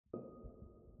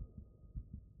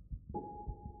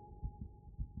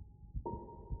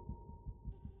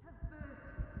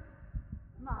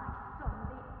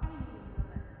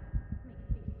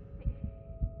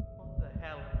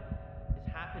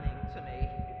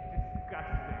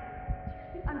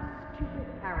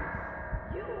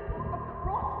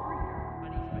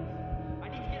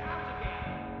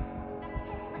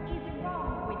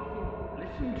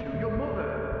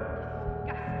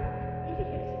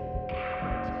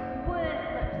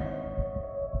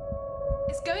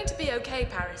It's going to be okay,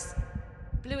 Paris.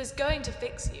 Blue is going to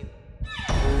fix you.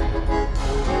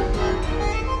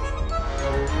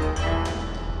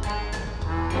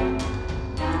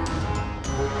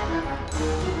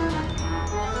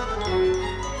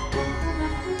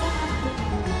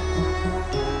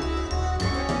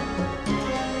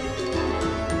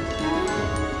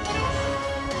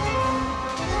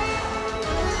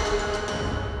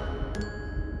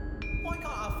 Why can't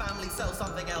our family sell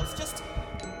something else? Just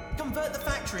convert the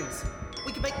factories.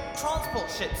 We could make transport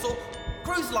ships or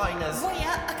cruise liners. We're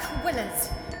Aquillas.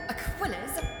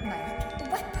 Aquillas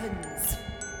make weapons.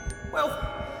 Well,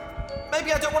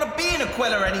 maybe I don't want to be an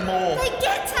Aquila anymore. Then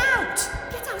get out!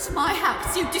 Get out of my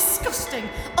house, you disgusting,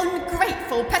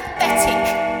 ungrateful,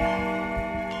 pathetic...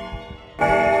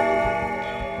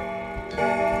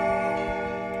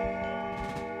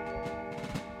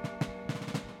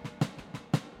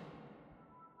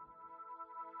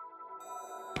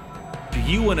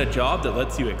 Do you want a job that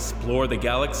lets you explore the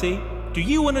galaxy? Do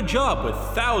you want a job with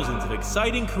thousands of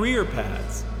exciting career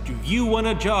paths? Do you want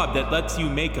a job that lets you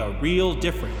make a real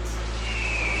difference?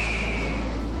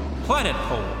 Planet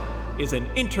Pole is an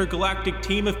intergalactic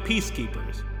team of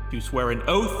peacekeepers who swear an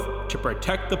oath to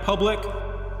protect the public,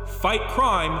 fight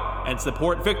crime, and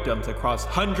support victims across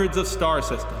hundreds of star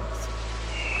systems.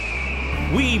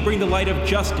 We bring the light of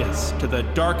justice to the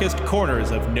darkest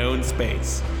corners of known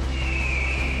space.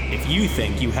 If you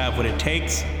think you have what it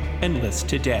takes, enlist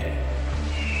today.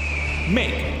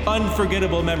 Make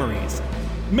unforgettable memories,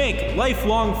 make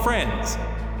lifelong friends,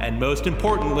 and most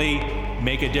importantly,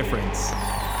 make a difference.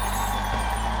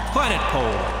 Planet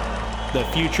Pole, the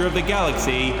future of the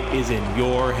galaxy is in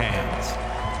your hands.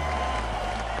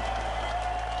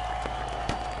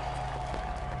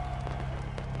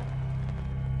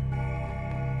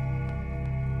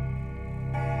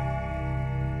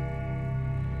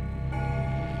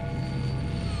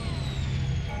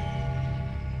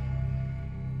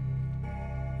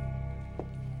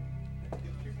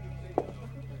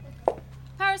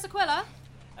 Paris Aquila?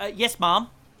 Yes, Mom.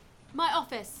 My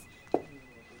office.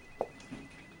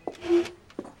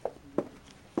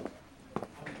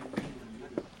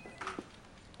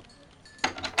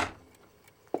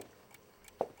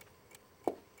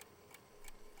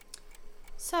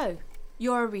 So,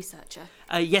 you're a researcher.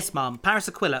 Yes, Mom. Paris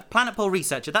Aquila, Planet Pole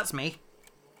researcher, that's me.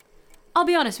 I'll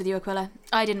be honest with you, Aquila.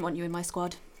 I didn't want you in my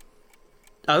squad.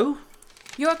 Oh?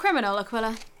 You're a criminal,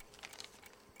 Aquila.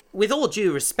 With all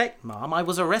due respect, Mom, I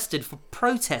was arrested for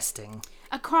protesting.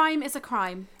 A crime is a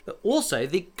crime. Also,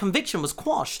 the conviction was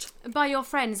quashed. By your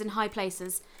friends in high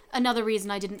places. Another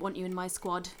reason I didn't want you in my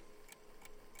squad.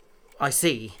 I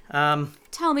see.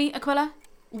 Tell me, Aquila,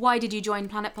 why did you join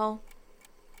Planet Pole?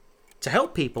 To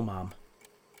help people, Mom.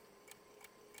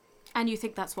 And you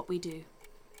think that's what we do?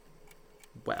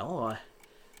 Well,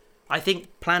 I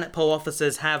think Planet Pole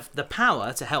officers have the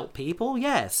power to help people,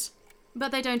 yes.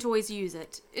 But they don't always use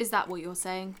it. Is that what you're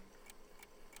saying?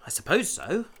 I suppose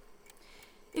so.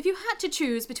 If you had to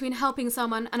choose between helping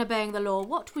someone and obeying the law,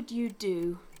 what would you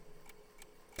do?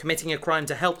 Committing a crime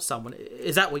to help someone,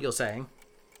 is that what you're saying?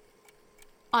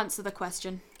 Answer the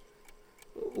question.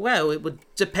 Well, it would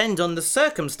depend on the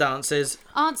circumstances.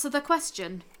 Answer the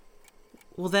question.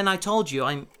 Well, then I told you,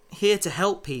 I'm here to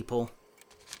help people.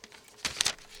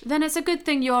 Then it's a good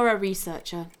thing you're a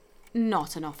researcher,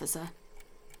 not an officer.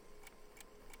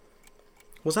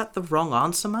 Was that the wrong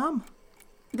answer, Ma'am?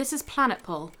 This is Planet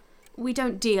Pole. We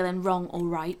don't deal in wrong or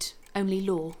right, only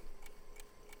law.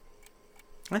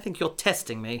 I think you're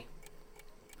testing me.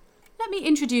 Let me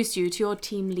introduce you to your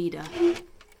team leader. And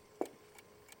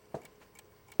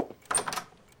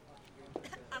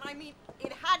I mean,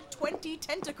 it had 20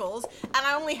 tentacles, and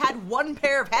I only had one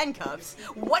pair of handcuffs.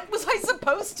 What was I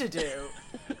supposed to do?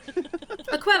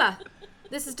 Aquila,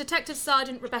 this is Detective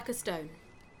Sergeant Rebecca Stone.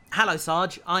 Hello,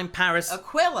 Sarge. I'm Paris.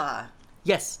 Aquila.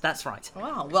 Yes, that's right.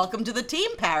 Well, welcome to the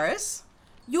team, Paris.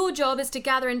 Your job is to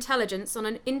gather intelligence on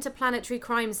an interplanetary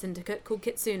crime syndicate called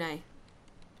Kitsune.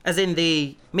 As in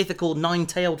the mythical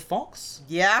nine-tailed fox?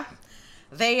 Yeah.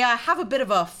 They have a bit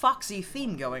of a foxy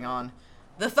theme going on.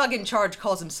 The thug in charge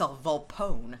calls himself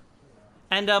Volpone.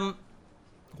 And,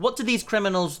 what do these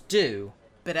criminals do?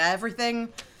 Bit of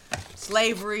everything.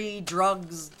 Slavery,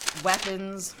 drugs,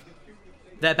 weapons.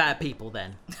 They're bad people,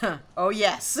 then. Oh,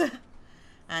 yes.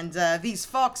 And these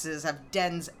foxes have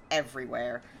dens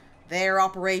everywhere. Their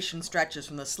operation stretches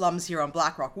from the slums here on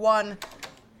Blackrock 1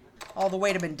 all the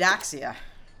way to Mendaxia.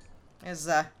 There's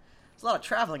a lot of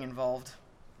traveling involved.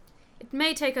 It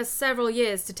may take us several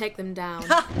years to take them down.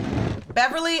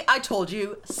 Beverly, I told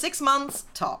you, 6 months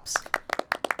tops.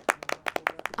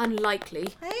 Unlikely.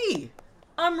 Hey,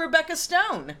 I'm Rebecca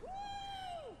Stone.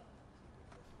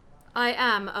 I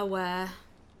am aware.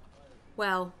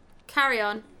 Well, carry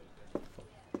on.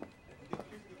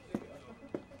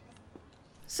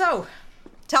 So,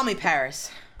 tell me,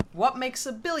 Paris, what makes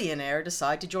a billionaire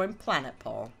decide to join Planet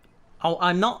Paul? Oh,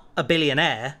 I'm not a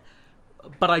billionaire,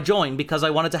 but I joined because I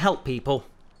wanted to help people.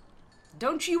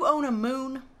 Don't you own a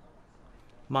moon?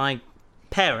 My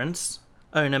parents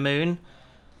own a moon,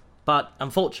 but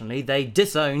unfortunately they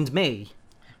disowned me.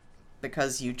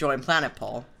 Because you joined Planet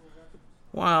Paul.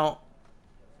 Well,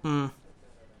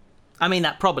 I mean,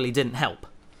 that probably didn't help.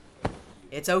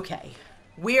 It's okay.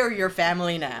 We're your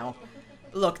family now.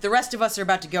 Look, the rest of us are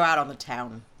about to go out on the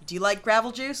town. Do you like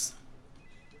gravel juice?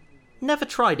 Never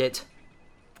tried it.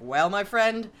 Well, my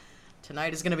friend,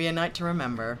 tonight is going to be a night to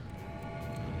remember.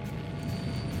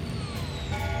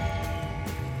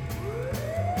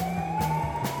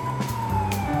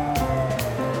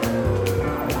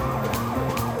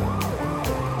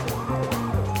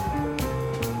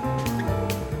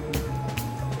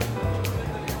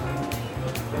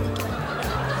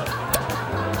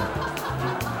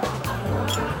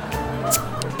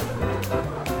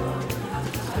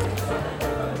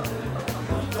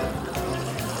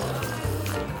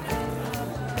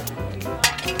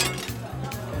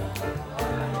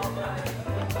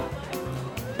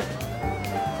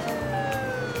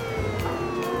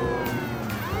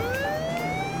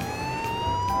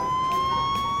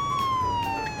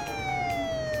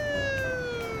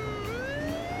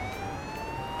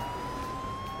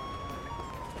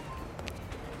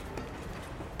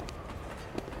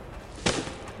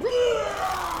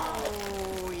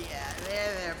 Oh, yeah,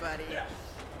 there, buddy.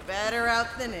 Better out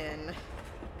than in.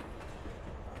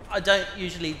 I don't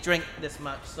usually drink this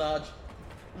much, Sarge.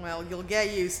 Well, you'll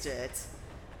get used to it.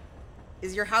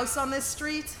 Is your house on this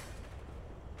street?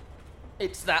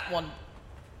 It's that one.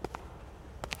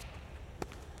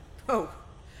 Oh,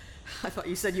 I thought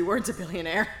you said you weren't a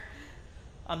billionaire.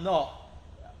 I'm not.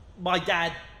 My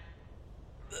dad...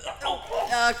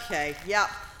 Okay, yep.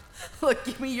 Look,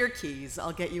 give me your keys.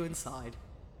 I'll get you inside.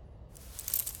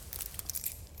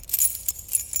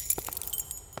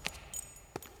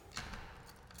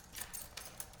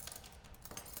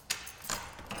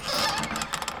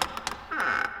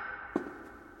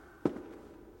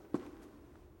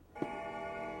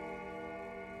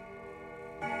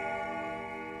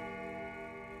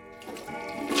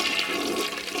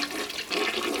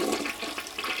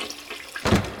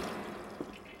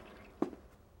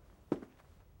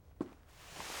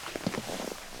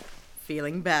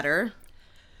 Feeling better?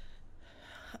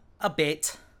 A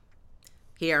bit.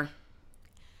 Here.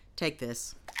 Take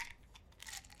this.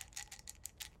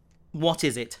 What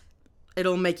is it?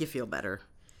 It'll make you feel better.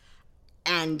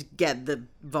 And get the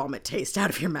vomit taste out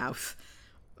of your mouth.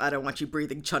 I don't want you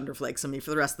breathing chunder flakes on me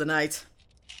for the rest of the night.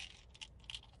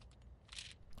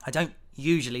 I don't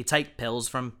usually take pills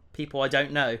from people I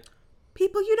don't know.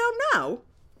 People you don't know?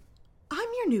 I'm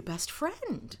your new best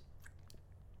friend.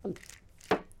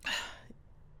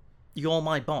 You're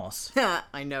my boss.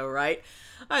 I know, right?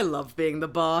 I love being the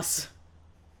boss.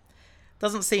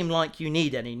 Doesn't seem like you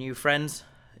need any new friends.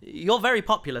 You're very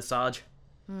popular, Sarge.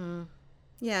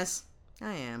 Yes,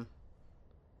 I am.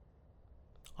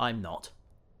 I'm not.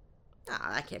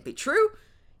 Ah, that can't be true.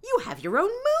 You have your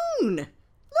own moon.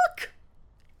 Look.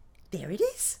 There it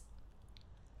is.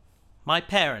 My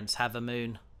parents have a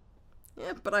moon.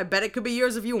 Yeah, but I bet it could be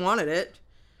yours if you wanted it.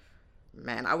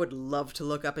 Man, I would love to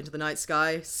look up into the night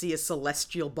sky, see a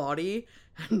celestial body,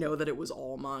 and know that it was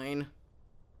all mine.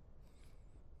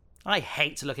 I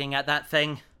hate looking at that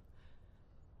thing.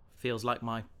 Feels like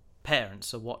my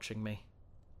parents are watching me.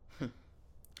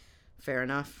 Fair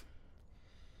enough.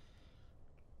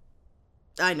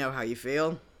 I know how you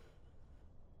feel.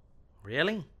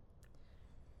 Really?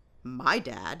 My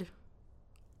dad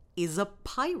is a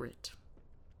pirate.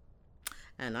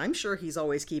 And I'm sure he's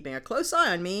always keeping a close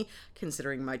eye on me,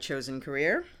 considering my chosen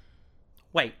career.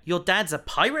 Wait, your dad's a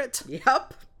pirate?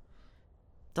 Yup.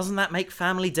 Doesn't that make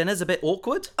family dinners a bit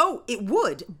awkward? Oh, it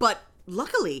would, but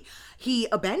luckily, he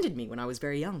abandoned me when I was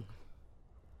very young.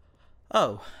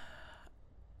 Oh.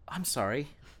 I'm sorry.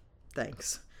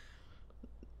 Thanks.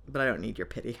 But I don't need your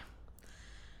pity.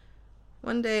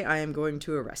 One day I am going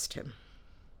to arrest him.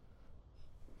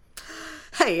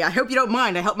 Hey, I hope you don't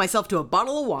mind. I helped myself to a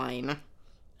bottle of wine.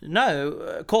 No,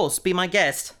 of course, be my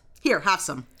guest. Here, have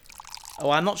some. Oh,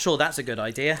 I'm not sure that's a good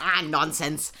idea. Ah,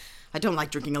 nonsense. I don't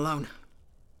like drinking alone.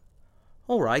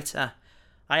 All right,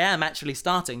 I am actually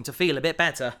starting to feel a bit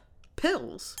better.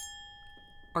 Pills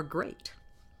are great.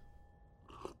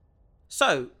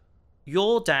 So,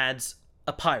 your dad's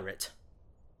a pirate.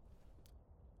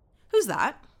 Who's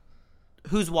that?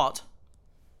 Who's what?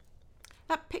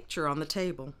 That picture on the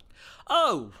table.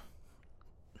 Oh!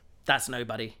 That's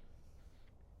nobody.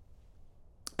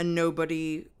 And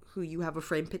nobody who you have a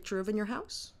framed picture of in your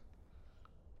house?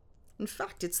 In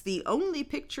fact, it's the only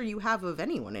picture you have of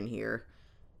anyone in here.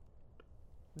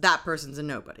 That person's a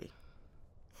nobody.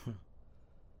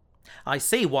 I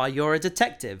see why you're a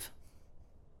detective.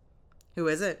 Who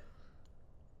is it?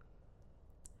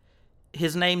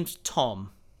 His name's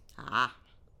Tom. Ah.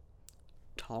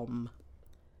 Tom.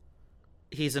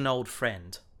 He's an old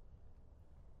friend.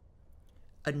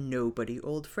 A nobody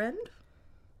old friend?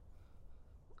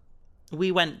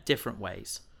 We went different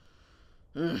ways.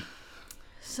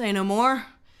 Say no more.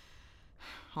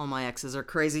 All my exes are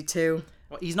crazy too.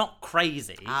 Well, he's not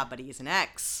crazy. Ah, but he's an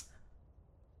ex.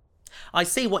 I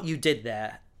see what you did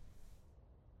there.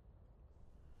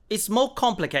 It's more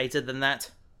complicated than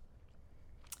that.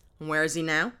 Where is he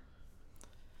now?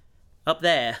 Up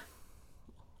there.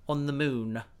 On the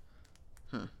moon.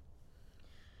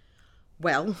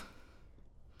 Well,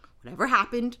 whatever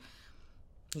happened,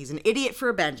 he's an idiot for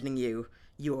abandoning you.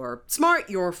 You're smart,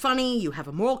 you're funny, you have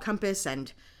a moral compass,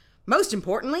 and most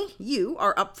importantly, you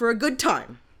are up for a good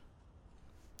time.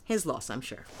 His loss, I'm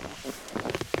sure.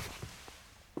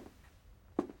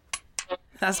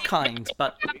 That's kind,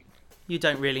 but you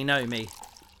don't really know me.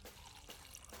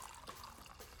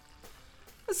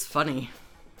 That's funny.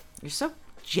 You're so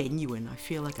genuine, I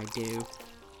feel like I do.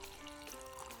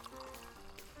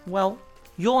 Well,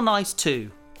 you're nice too,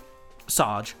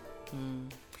 Sarge.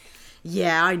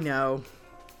 Yeah, I know.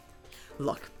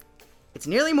 Look, it's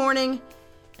nearly morning,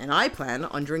 and I plan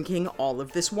on drinking all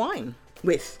of this wine.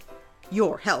 With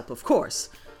your help, of course.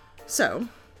 So,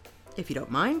 if you don't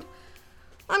mind,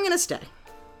 I'm gonna stay.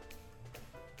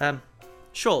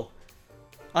 Sure.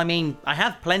 I mean, I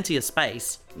have plenty of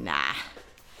space. Nah.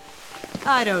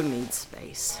 I don't need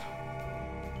space.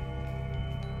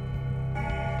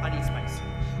 I need space.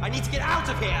 I need to get out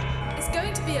of here! It's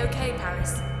going to be okay,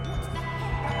 Paris. What the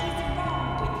heck is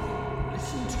wrong with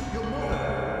you? Listen to your mother.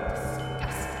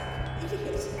 Disgusting.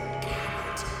 Idiot.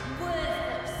 Coward.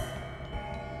 Worthless.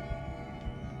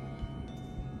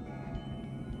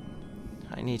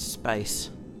 I need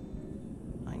space.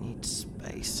 I need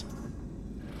space.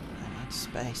 I need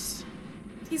space.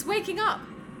 He's waking up.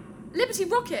 Liberty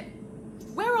Rocket.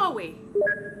 Where are we?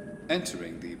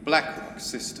 Entering the Blackrock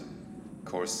system.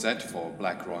 Course set for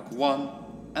Blackrock 1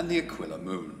 and the Aquila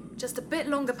Moon. Just a bit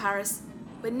longer, Paris.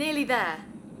 We're nearly there.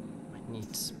 I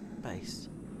need space.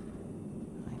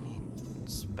 I need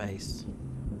space.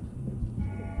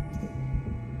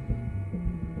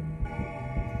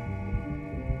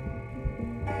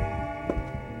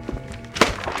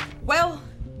 Well,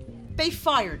 they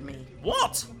fired me.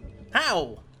 What?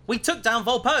 How? We took down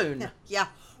Volpone. Yeah,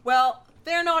 well,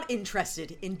 they're not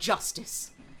interested in justice.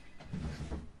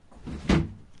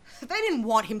 They didn't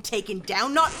want him taken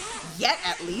down, not yet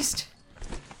at least.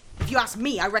 If you ask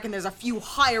me, I reckon there's a few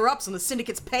higher-ups on the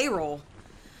syndicate's payroll.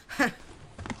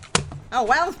 Oh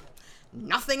well,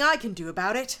 nothing I can do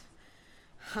about it.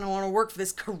 I don't want to work for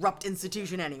this corrupt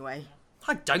institution anyway.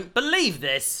 I don't believe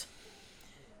this.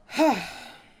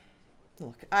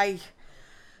 Look, I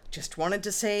just wanted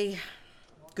to say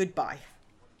goodbye.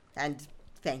 And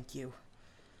thank you.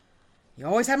 You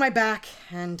always had my back,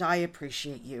 and I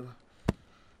appreciate you.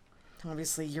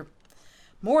 Obviously, you're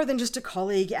more than just a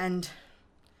colleague, and...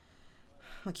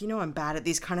 Look, you know I'm bad at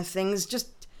these kind of things.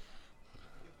 Just...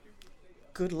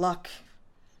 good luck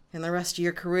in the rest of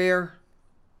your career.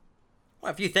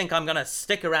 Well, if you think I'm gonna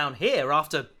stick around here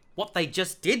after what they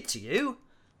just did to you...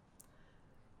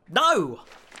 No!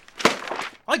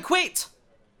 I quit!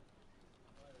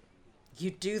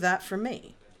 You'd do that for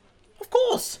me. Of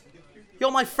course! You're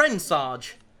my friend,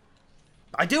 Sarge.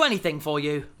 I'd do anything for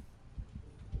you.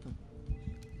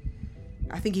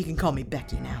 I think you can call me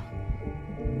Becky now.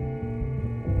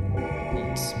 I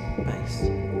need space.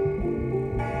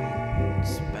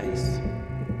 Space.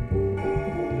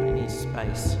 I need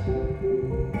space.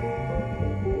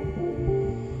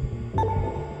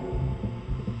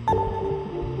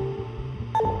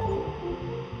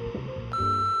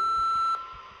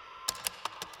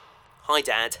 Hi,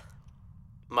 Dad.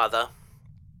 Mother.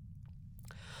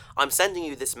 I'm sending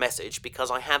you this message because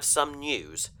I have some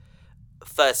news.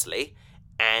 Firstly,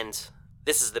 and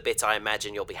this is the bit I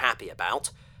imagine you'll be happy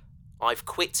about, I've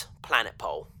quit Planet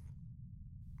Pole.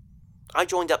 I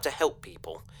joined up to help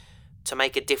people, to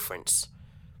make a difference.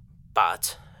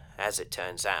 But, as it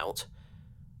turns out,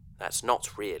 that's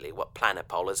not really what Planet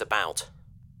Pole is about.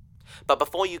 But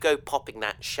before you go popping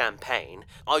that champagne,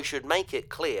 I should make it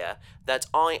clear that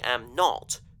I am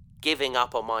not giving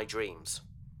up on my dreams.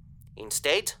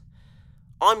 Instead,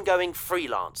 I'm going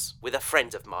freelance with a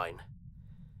friend of mine.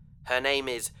 Her name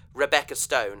is Rebecca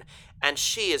Stone, and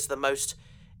she is the most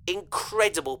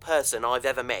incredible person I've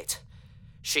ever met.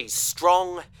 She's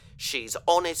strong, she's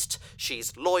honest,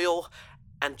 she's loyal,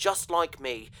 and just like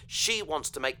me, she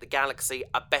wants to make the galaxy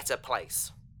a better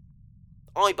place.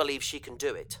 I believe she can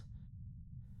do it.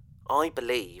 I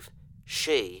believe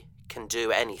she can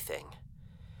do anything.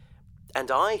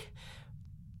 And I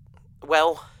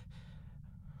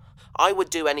would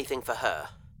do anything for her.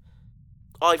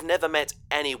 I've never met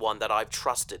anyone that I've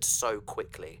trusted so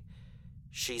quickly.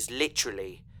 She's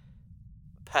literally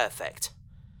perfect.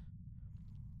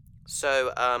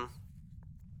 So,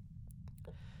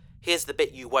 here's the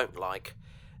bit you won't like.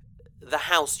 The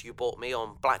house you bought me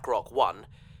on Black Rock 1.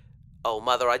 Oh,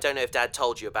 Mother, I don't know if Dad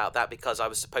told you about that because I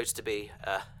was supposed to be,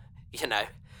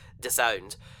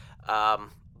 disowned.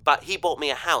 But he bought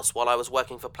me a house while I was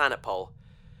working for Planet Pole.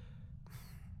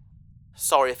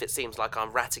 Sorry if it seems like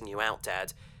I'm ratting you out,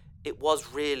 Dad. It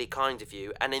was really kind of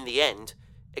you, and in the end,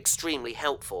 extremely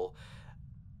helpful.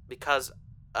 Because,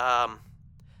 I've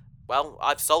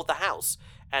sold the house,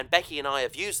 and Becky and I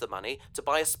have used the money to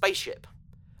buy a spaceship.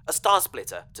 A star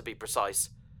splitter, to be precise.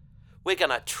 We're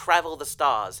gonna travel the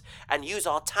stars and use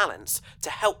our talents to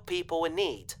help people in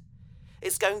need.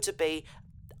 It's going to be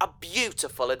a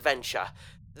beautiful adventure,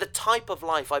 the type of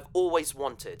life I've always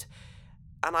wanted.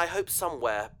 And I hope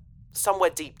somewhere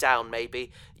deep down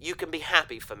maybe, you can be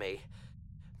happy for me.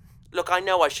 Look, I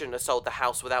know I shouldn't have sold the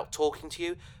house without talking to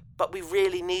you, but we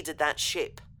really needed that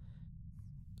ship.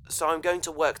 So I'm going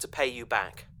to work to pay you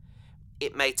back.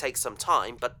 It may take some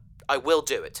time, but I will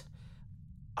do it.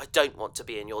 I don't want to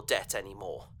be in your debt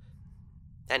anymore.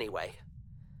 Anyway,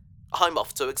 I'm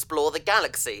off to explore the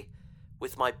galaxy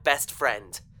with my best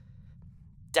friend.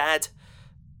 Dad,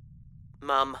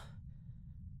 Mum,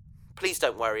 please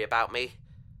don't worry about me.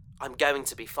 I'm going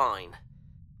to be fine.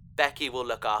 Becky will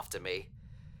look after me.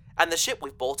 And the ship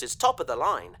we've bought is top of the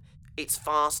line. It's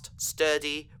fast,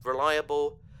 sturdy,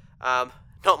 reliable.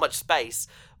 Not much space,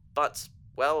 but,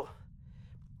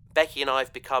 Becky and I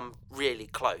have become really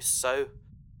close, so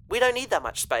we don't need that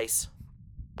much space.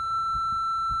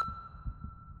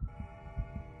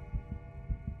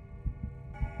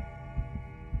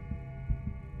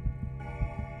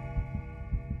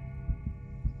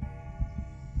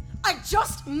 I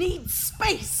just need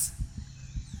space!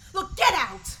 Look, get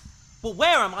out! Well,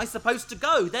 where am I supposed to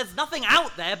go? There's nothing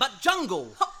out there but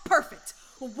jungle. Oh, perfect.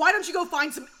 Well, why don't you go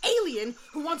find some alien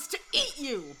who wants to eat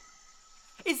you?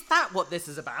 Is that what this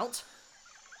is about?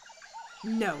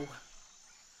 No.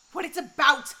 What it's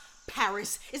about,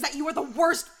 Paris, is that you are the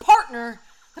worst partner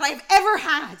that I have ever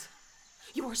had.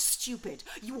 You are stupid.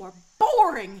 You are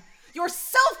boring. You're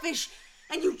selfish.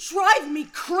 And you drive me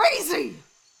crazy.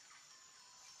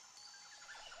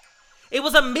 It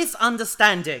was a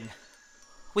misunderstanding.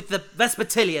 With the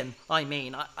Vespertillion, I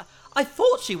mean. I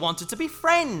thought she wanted to be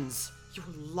friends. You're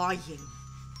lying.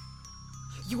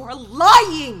 You are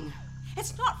lying!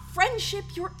 It's not friendship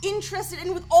you're interested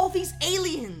in with all these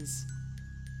aliens.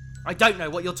 I don't know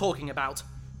what you're talking about.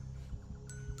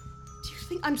 Do you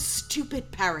think I'm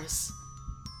stupid, Paris?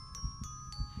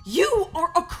 You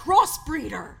are a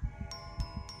crossbreeder!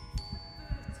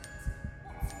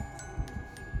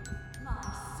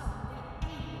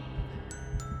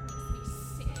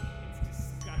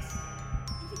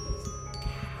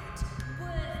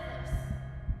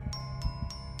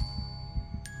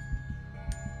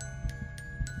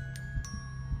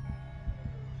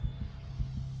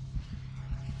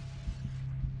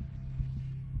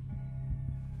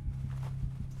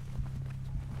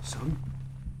 Son,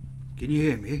 can you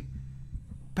hear me?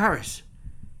 Paris,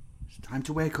 it's time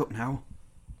to wake up now.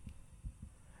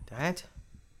 Dad?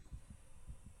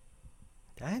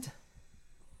 Dad?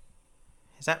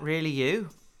 Is that really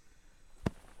you?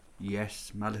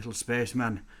 Yes, my little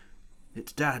spaceman.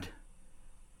 It's Dad.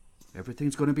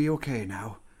 Everything's going to be okay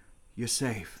now. You're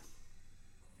safe.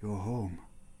 You're home.